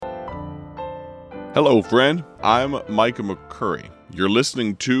Hello, friend. I'm Micah McCurry. You're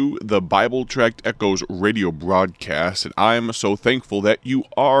listening to the Bible Tract Echoes radio broadcast, and I'm so thankful that you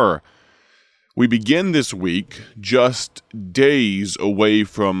are. We begin this week just days away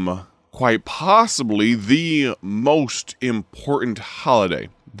from quite possibly the most important holiday,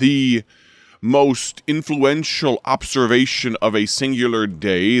 the most influential observation of a singular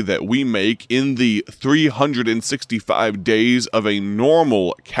day that we make in the 365 days of a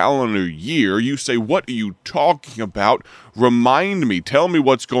normal calendar year. You say, what are you talking about? Remind me, tell me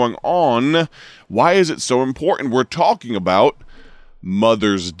what's going on. Why is it so important? We're talking about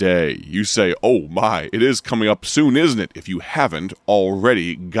Mother's Day. You say, oh my, it is coming up soon, isn't it? If you haven't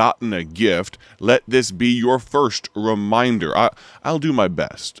already gotten a gift, let this be your first reminder. I'll do my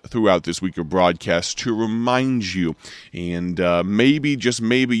best throughout this week of broadcasts to remind you. And maybe, just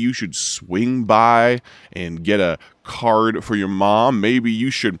maybe, you should swing by and get a card for your mom. Maybe you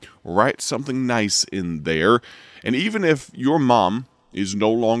should write something nice in there. And even if your mom is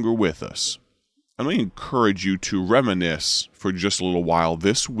no longer with us, let me encourage you to reminisce for just a little while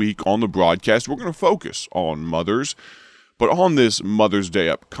this week on the broadcast. We're going to focus on mothers, but on this Mother's Day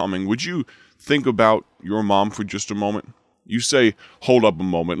upcoming, would you think about your mom for just a moment? You say, hold up a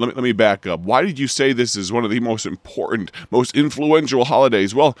moment, let me back up. Why did you say this is one of the most important, most influential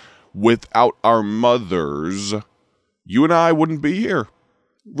holidays? Well, without our mothers, you and I wouldn't be here.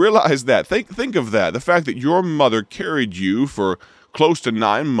 Realize that. Think of that. The fact that your mother carried you for close to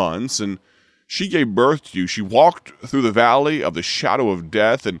 9 months, and she gave birth to you. She walked through the valley of the shadow of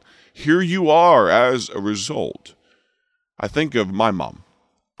death, and here you are as a result. I think of my mom.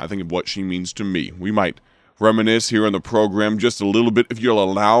 I think of what she means to me. We might reminisce here on the program just a little bit if you'll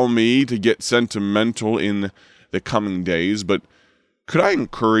allow me to get sentimental in the coming days. But could I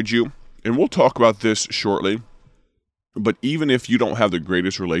encourage you, and we'll talk about this shortly, but even if you don't have the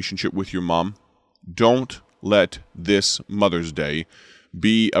greatest relationship with your mom, don't let this Mother's Day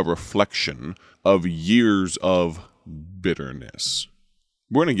be a reflection of years of bitterness.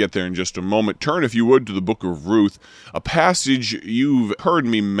 We're going to get there in just a moment. Turn, if you would, to the book of Ruth, a passage you've heard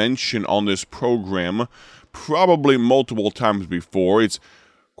me mention on this program probably multiple times before. It's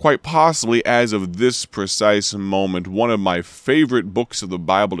quite possibly, as of this precise moment, one of my favorite books of the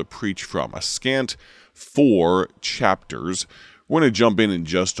Bible to preach from, a scant 4 chapters. We're going to jump in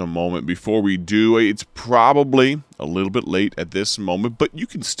just a moment. Before we do, it's probably a little bit late at this moment, but you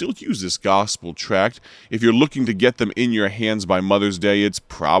can still use this gospel tract. If you're looking to get them in your hands by Mother's Day, it's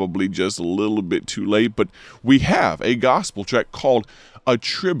probably just a little bit too late, but we have a gospel tract called A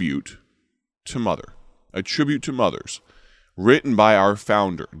Tribute to Mother, A Tribute to Mothers, written by our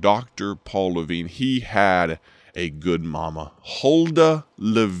founder, Dr. Paul Levine. He had a good mama. Huldah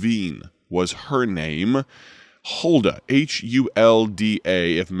Levine was her name. Huldah, Hulda,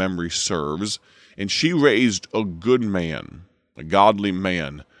 if memory serves, and she raised a good man, a godly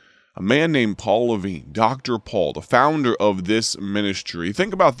man, a man named Paul Levine, Dr. Paul, the founder of this ministry.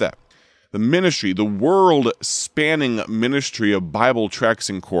 Think about that. The ministry, the world-spanning ministry of Bible Tracts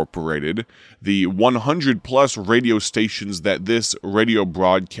Incorporated, the 100-plus radio stations that this radio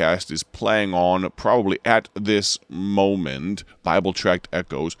broadcast is playing on probably at this moment, Bible Tract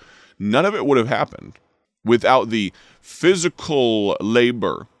Echoes, none of it would have happened without the physical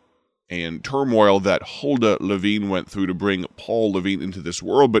labor and turmoil that Huldah Levine went through to bring Paul Levine into this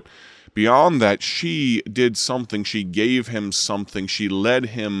world. But beyond that, she did something. She gave him something. She led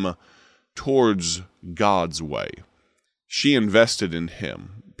him towards God's way. She invested in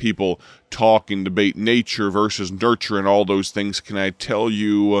him. People talk and debate nature versus nurture and all those things. Can I tell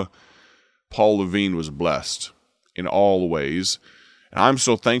you, Paul Levine was blessed in all ways. And I'm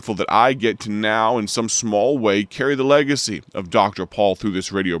so thankful that I get to now, in some small way, carry the legacy of Dr. Paul through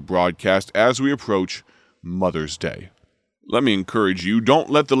this radio broadcast as we approach Mother's Day. Let me encourage you, don't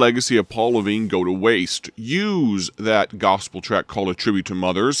let the legacy of Paul Levine go to waste. Use that gospel tract called A Tribute to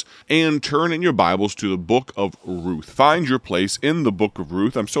Mothers and turn in your Bibles to the book of Ruth. Find your place in the book of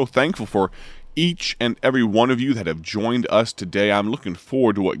Ruth. I'm so thankful for each and every one of you that have joined us today. I'm looking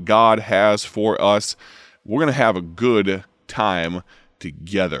forward to what God has for us. We're going to have a good time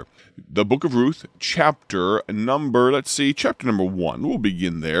together. The book of Ruth, chapter number 1. We'll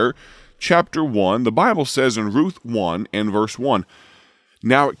begin there. Chapter 1, the Bible says in Ruth 1 and verse 1,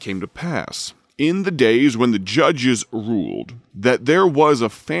 "Now it came to pass, in the days when the judges ruled, that there was a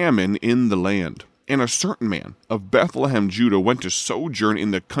famine in the land. And a certain man of Bethlehem, Judah, went to sojourn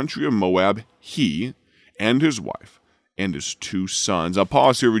in the country of Moab, he and his wife, and his 2 sons. I'll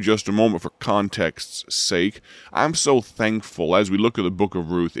pause here for just a moment for context's sake. I'm so thankful as we look at the book of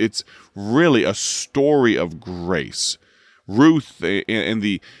Ruth. It's really a story of grace. Ruth and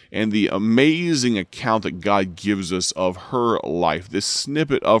the amazing account that God gives us of her life, this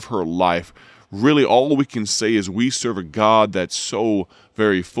snippet of her life, really all we can say is we serve a God that's so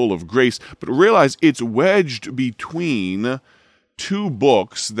very full of grace. But realize it's wedged between two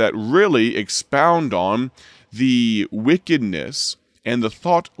books that really expound on the wickedness and the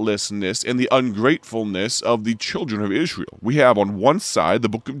thoughtlessness and the ungratefulness of the children of Israel. We have on one side the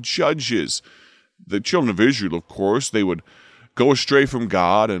book of Judges. The children of Israel, of course, they would go astray from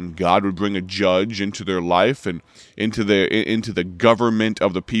God, and God would bring a judge into their life and into the government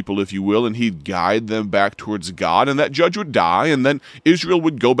of the people, if you will, and he'd guide them back towards God, and that judge would die, and then Israel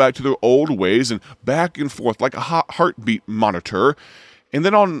would go back to their old ways and back and forth like a heartbeat monitor. And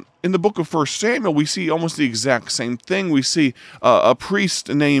then in the book of 1 Samuel, we see almost the exact same thing. We see a priest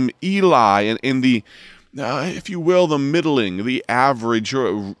named Eli, and in the, if you will, the middling, the average,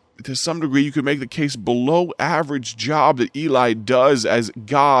 or to some degree, you could make the case below average job that Eli does as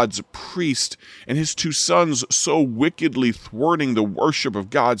God's priest, and his two sons so wickedly thwarting the worship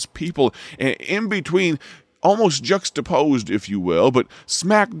of God's people. And in between, almost juxtaposed, if you will, but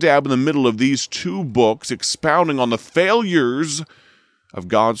smack dab in the middle of these two books expounding on the failures of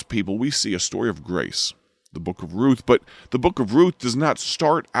God's people, we see a story of grace, the book of Ruth. But the book of Ruth does not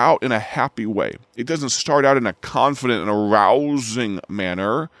start out in a happy way. It doesn't start out in a confident and arousing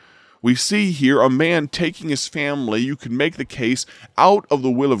manner. We see here a man taking his family, you could make the case, out of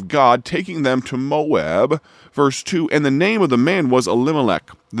the will of God, taking them to Moab. Verse 2, and the name of the man was Elimelech.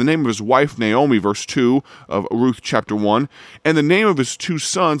 The name of his wife Naomi, verse 2 of Ruth chapter 1. And the name of his two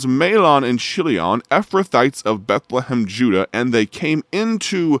sons, Mahlon and Chilion, Ephrathites of Bethlehem, Judah. And they came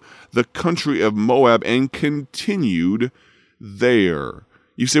into the country of Moab and continued there.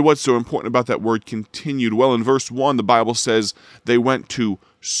 You say, what's so important about that word continued? Well, in verse 1, the Bible says they went to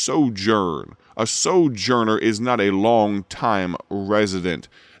sojourn. A sojourner is not a long-time resident.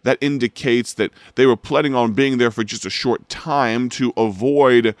 That indicates that they were planning on being there for just a short time to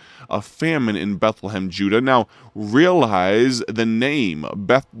avoid a famine in Bethlehem, Judah. Now, realize the name,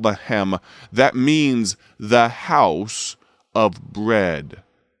 Bethlehem, that means the house of bread.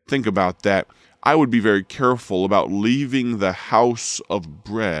 Think about that. I would be very careful about leaving the house of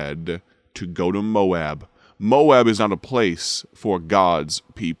bread to go to Moab. Moab is not a place for God's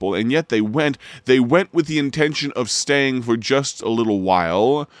people, and yet they went with the intention of staying for just a little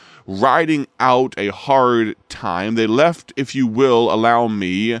while, riding out a hard time. They left, if you will, allow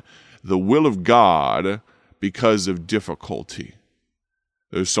me, the will of God because of difficulty.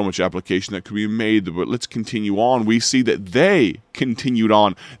 There's so much application that could be made, but let's continue on. We see that they continued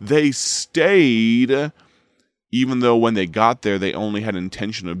on. They stayed, even though when they got there, they only had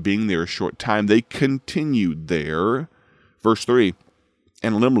intention of being there a short time. They continued there. Verse 3,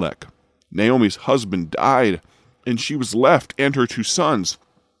 and Elimelech, Naomi's husband, died, and she was left, and her two sons.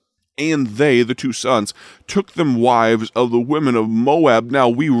 And they, the two sons, took them wives of the women of Moab. Now,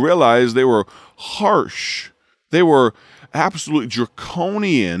 we realize they were harsh. They were absolutely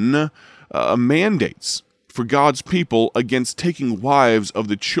draconian mandates for God's people against taking wives of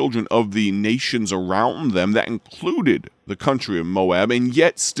the children of the nations around them. That included the country of Moab, and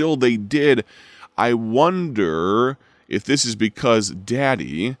yet still they did. I wonder if this is because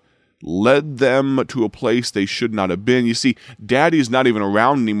Daddy led them to a place they should not have been. You see, Daddy's not even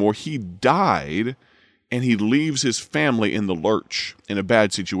around anymore. He died, and he leaves his family in the lurch in a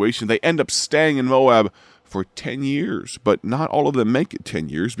bad situation. They end up staying in Moab for 10 years, but not all of them make it 10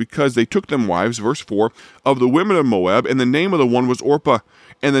 years because they took them wives, verse 4, of the women of Moab, and the name of the one was Orpah,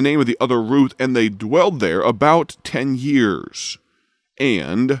 and the name of the other Ruth, and they dwelled there about 10 years.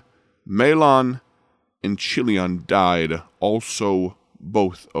 And Mahlon and Chilion died, also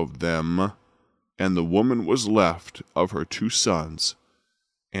both of them, and the woman was left of her two sons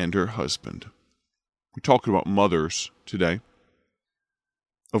and her husband. We're talking about mothers today.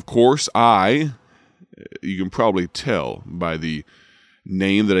 Of course, you can probably tell by the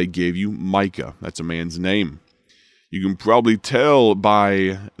name that I gave you, Micah. That's a man's name. You can probably tell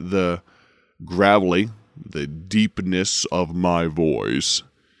by the gravelly, the deepness of my voice,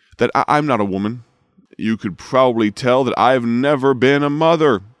 that I'm not a woman. You could probably tell that I've never been a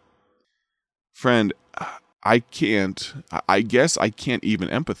mother. Friend, I guess I can't even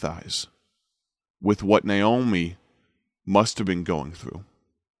empathize with what Naomi must have been going through.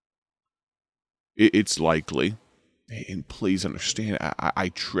 It's likely, and please understand, I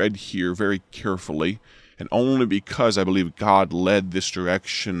tread here very carefully, and only because I believe God led this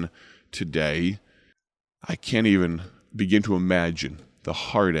direction today, I can't even begin to imagine the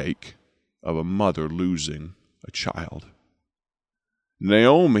heartache of a mother losing a child.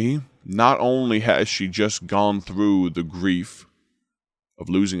 Naomi not only has she just gone through the grief of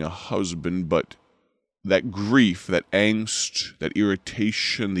losing a husband, but that grief, that angst, that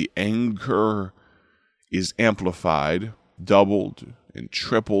irritation, the anger is amplified, doubled, and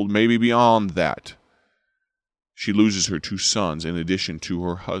tripled, maybe beyond that. She loses her 2 sons in addition to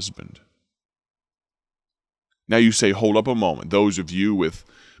her husband. Now you say, hold up a moment. Those of you with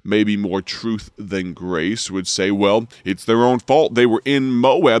maybe more truth than grace would say, well, it's their own fault. They were in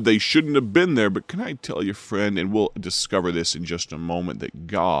Moab. They shouldn't have been there. But can I tell you, friend, and we'll discover this in just a moment, that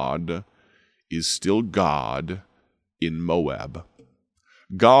God is still God in Moab.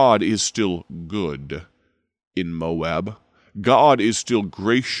 God is still good in Moab. God is still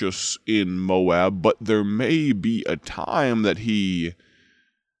gracious in Moab, but there may be a time that He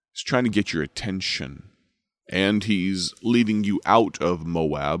is trying to get your attention, and He's leading you out of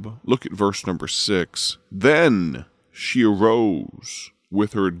Moab. Look at verse number 6. Then she arose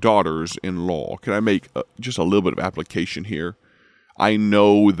with her daughters-in-law. Can I make just a little bit of application here? I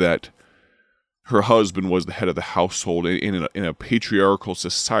know that her husband was the head of the household. In a patriarchal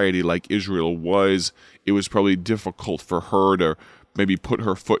society like Israel was, it was probably difficult for her to maybe put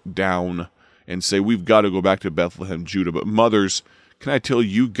her foot down and say, we've got to go back to Bethlehem, Judah. But mothers, can I tell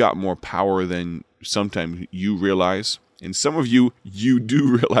you, got more power than sometimes you realize? And some of you, you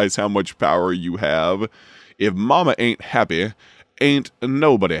do realize how much power you have. If mama ain't happy, ain't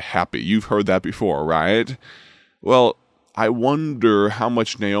nobody happy. You've heard that before, right? Well, I wonder how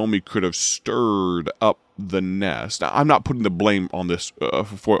much Naomi could have stirred up the nest. Now, I'm not putting the blame on this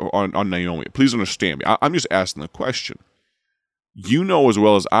on Naomi. Please understand me. I'm just asking the question. You know as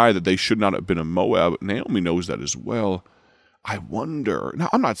well as I that they should not have been in Moab. Naomi knows that as well. I wonder. Now,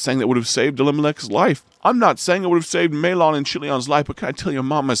 I'm not saying that would have saved Elimelech's life. I'm not saying it would have saved Mahlon and Chilion's life. But can I tell you,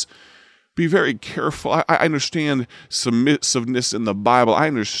 mamas, be very careful. I understand submissiveness in the Bible. I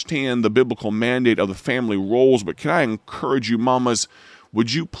understand the biblical mandate of the family roles. But can I encourage you, mamas,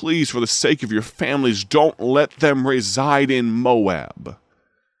 would you please, for the sake of your families, don't let them reside in Moab.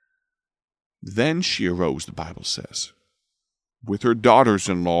 Then she arose, the Bible says, with her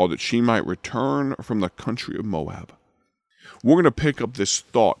daughters-in-law, that she might return from the country of Moab. We're going to pick up this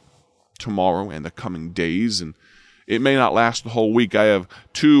thought tomorrow and the coming days, and it may not last the whole week. I have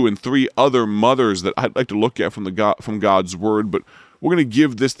 2 and 3 other mothers that I'd like to look at from God's Word, but we're going to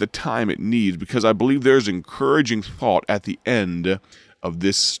give this the time it needs because I believe there's encouraging thought at the end of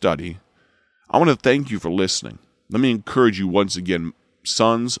this study. I want to thank you for listening. Let me encourage you once again,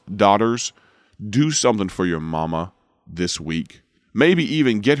 sons, daughters, do something for your mama this week. Maybe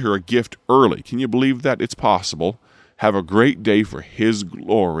even get her a gift early. Can you believe that? It's possible. Have a great day for His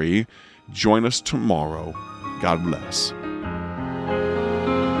glory. Join us tomorrow. God bless.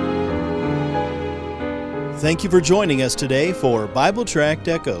 Thank you for joining us today for Bible Tract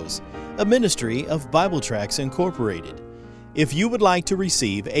Echoes, a ministry of Bible Tracts Incorporated. If you would like to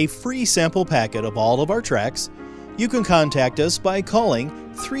receive a free sample packet of all of our tracts, you can contact us by calling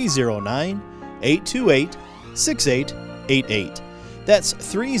 309-828-6888. That's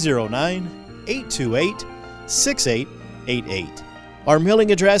 309-828-6888. Our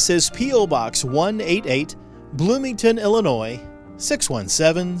mailing address is P.O. Box 188, Bloomington, Illinois,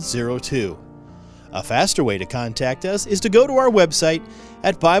 61702. A faster way to contact us is to go to our website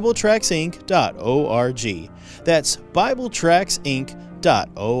at BibleTractsInc.org. That's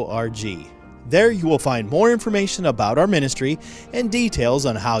BibleTractsInc.org. There you will find more information about our ministry and details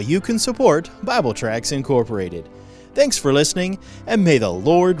on how you can support Bible Tracts Incorporated. Thanks for listening, and may the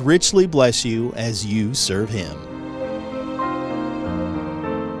Lord richly bless you as you serve Him.